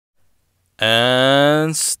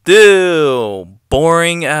And still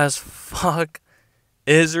boring as fuck.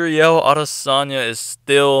 Israel Adesanya is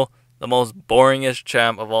still the most boringest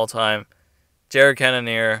champ of all time. Jared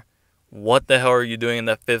Cannonier, what the hell are you doing in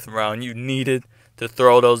that 5th round? You needed to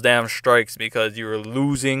throw those damn strikes because you were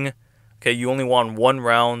losing. Okay, you only won 1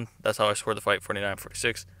 round. That's how I scored the fight,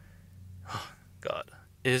 49-46. Oh, God.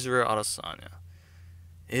 Israel Adesanya.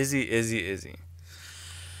 Izzy.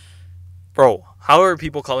 Bro, how are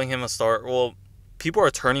people calling him a star? Well, people are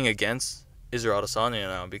turning against Israel Adesanya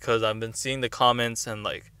now because I've been seeing the comments and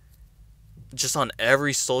like just on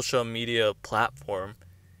every social media platform,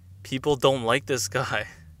 people don't like this guy.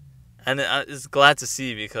 And it's glad to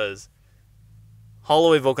see because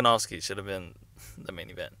Holloway Volkanovski should have been the main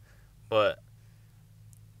event. But,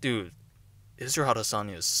 dude, Israel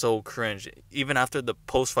Adesanya is so cringe. Even after the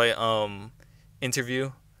post-fight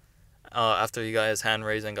interview, after he got his hand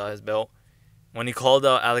raised and got his belt, when he called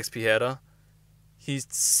out Alex Pereira, he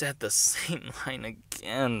said the same line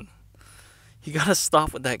again. You gotta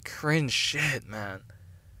stop with that cringe shit, man.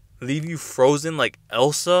 Leave you frozen like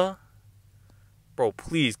Elsa? Bro,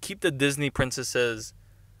 please, keep the Disney princesses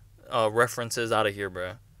references out of here,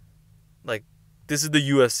 bro. Like, this is the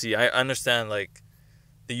UFC. I understand, like,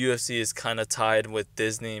 the UFC is kind of tied with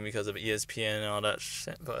Disney because of ESPN and all that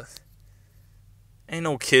shit, but ain't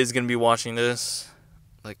no kids gonna be watching this.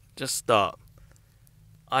 Like, just stop.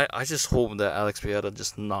 I just hope that Alex Pereira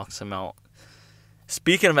just knocks him out.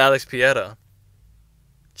 Speaking of Alex Pereira,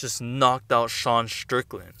 just knocked out Sean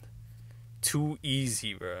Strickland. Too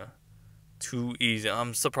easy, bro. Too easy.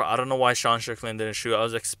 I'm surprised. I don't know why Sean Strickland didn't shoot. I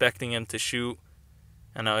was expecting him to shoot,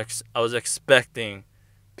 and I was expecting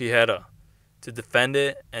Pereira to defend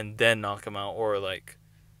it and then knock him out, or like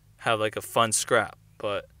have like a fun scrap.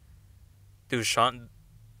 But dude, Sean,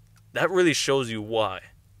 that really shows you why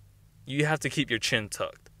you have to keep your chin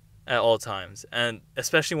tucked at all times, and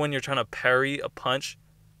especially when you're trying to parry a punch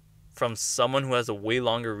from someone who has a way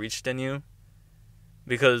longer reach than you.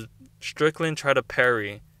 Because Strickland tried to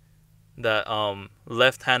parry that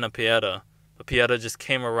left hand of Pereira, but Pereira just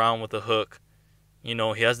came around with a hook. You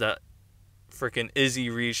know, he has that freaking Izzy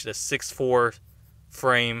reach, the 6'4"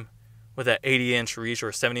 frame with that 80-inch reach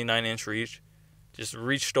or 79-inch reach. Just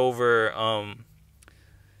reached over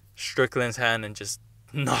Strickland's hand and just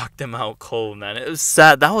knocked him out cold, man. It was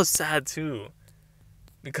sad. That was sad too,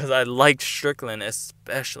 because I liked Strickland,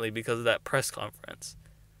 especially because of that press conference.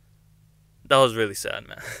 That was really sad,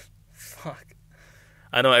 man. Fuck.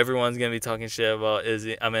 I know everyone's gonna be talking shit about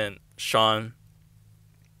Sean,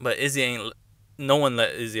 but Izzy ain't. No one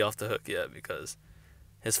let Izzy off the hook yet because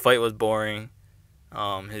his fight was boring.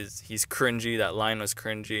 He's cringy. That line was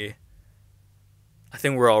cringy. I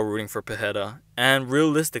think we're all rooting for Pereira. And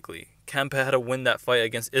realistically, can Pereira win that fight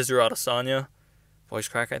against Israel Adesanya? Voice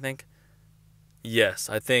crack, I think. Yes,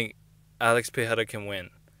 I think Alex Pereira can win.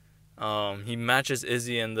 He matches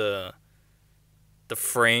Izzy in the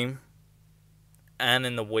frame and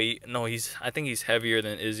in the weight. No, I think he's heavier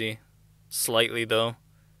than Izzy, slightly though.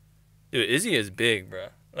 Dude, Izzy is big, bro.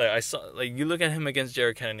 Like you look at him against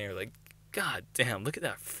Jared Cannonier, like, god damn, look at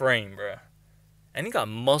that frame, bro. And he got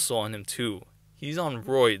muscle on him too. He's on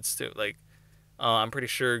roids too. Like, I'm pretty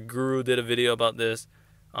sure Guru did a video about this.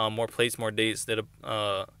 More Plates, More Dates did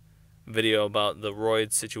a video about the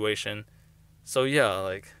roid situation. So yeah,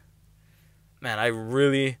 like, man, I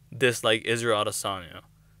really dislike Israel Adesanya.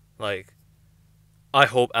 Like, I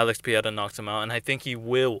hope Alex Pereira knocks him out, and I think he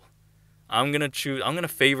will. I'm gonna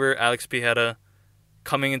favor Alex Pereira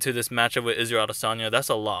coming into this matchup with Israel Adesanya. That's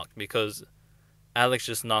a lock because Alex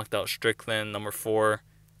just knocked out Strickland, number 4.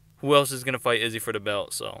 Who else is gonna fight Izzy for the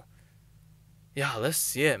belt? So yeah, let's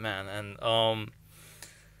see it, man. And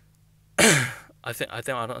I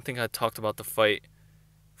don't think I talked about the fight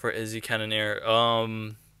for Izzy Cannonier.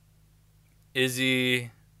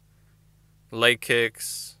 Izzy leg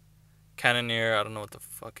kicks, Cannonier. I don't know what the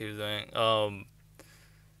fuck he was doing.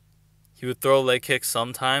 He would throw leg kicks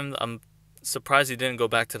sometimes. I'm surprised he didn't go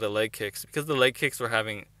back to the leg kicks because the leg kicks were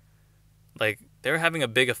having a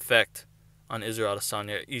big effect on Israel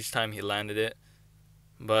Adesanya each time he landed it.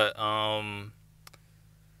 But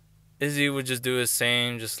Izzy would just do his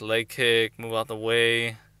same, just leg kick, move out the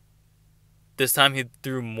way. This time he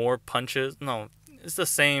threw more punches. No, it's the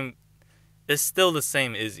same. It's still the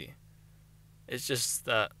same Izzy. It's just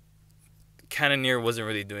that Cannonier wasn't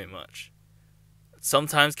really doing much.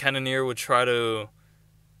 Sometimes Cannonier would try to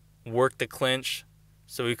work the clinch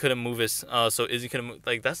so he couldn't move his so Izzy couldn't move.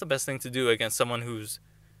 Like, that's the best thing to do against someone who's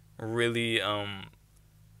really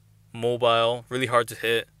mobile, really hard to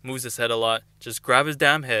hit, moves his head a lot. Just grab his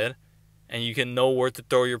damn head and you can know where to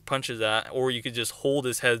throw your punches at, or you could just hold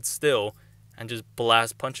his head still and just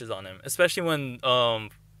blast punches on him. Especially when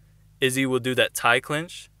Izzy will do that tie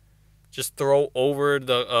clinch, just throw over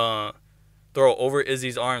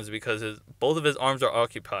Izzy's arms because both of his arms are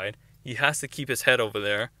occupied. He has to keep his head over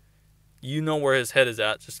there. You know where his head is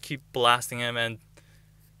at. Just keep blasting him, and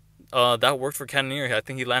that worked for Cannonier. I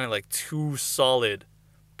think he landed like 2 solid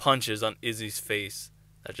punches on Izzy's face.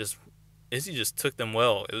 Izzy just took them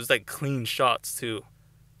well. It was like clean shots too.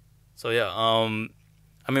 So yeah,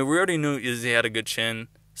 I mean, we already knew Izzy had a good chin,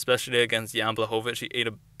 especially against Jan Blachowicz. He ate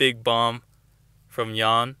a big bomb from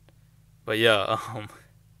Jan. But yeah,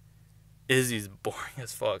 Izzy's boring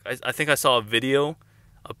as fuck. I think I saw a video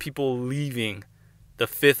of people leaving the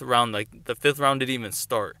 5th round. Like, the 5th round didn't even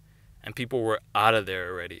start, and people were out of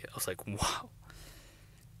there already. I was like, wow.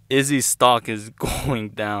 Izzy's stock is going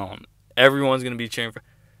down. Everyone's going to be cheering for...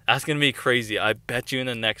 That's going to be crazy. I bet you in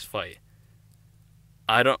the next fight.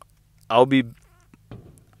 I'll be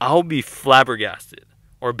flabbergasted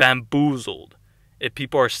or bamboozled if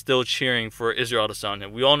people are still cheering for Israel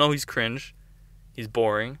Adesanya. We all know he's cringe. He's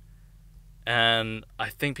boring. And I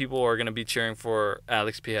think people are going to be cheering for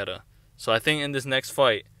Alex Pereira. So I think in this next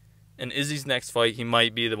fight, in Izzy's next fight, he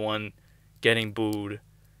might be the one getting booed.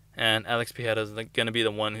 And Alex Pereira is going to be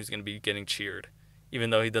the one who's going to be getting cheered, even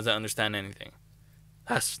though he doesn't understand anything.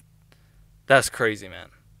 That's crazy, man.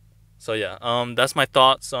 So yeah, that's my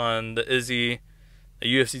thoughts on the Izzy,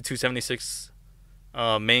 the UFC 276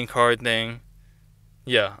 main card thing.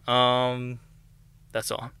 Yeah,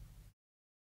 that's all.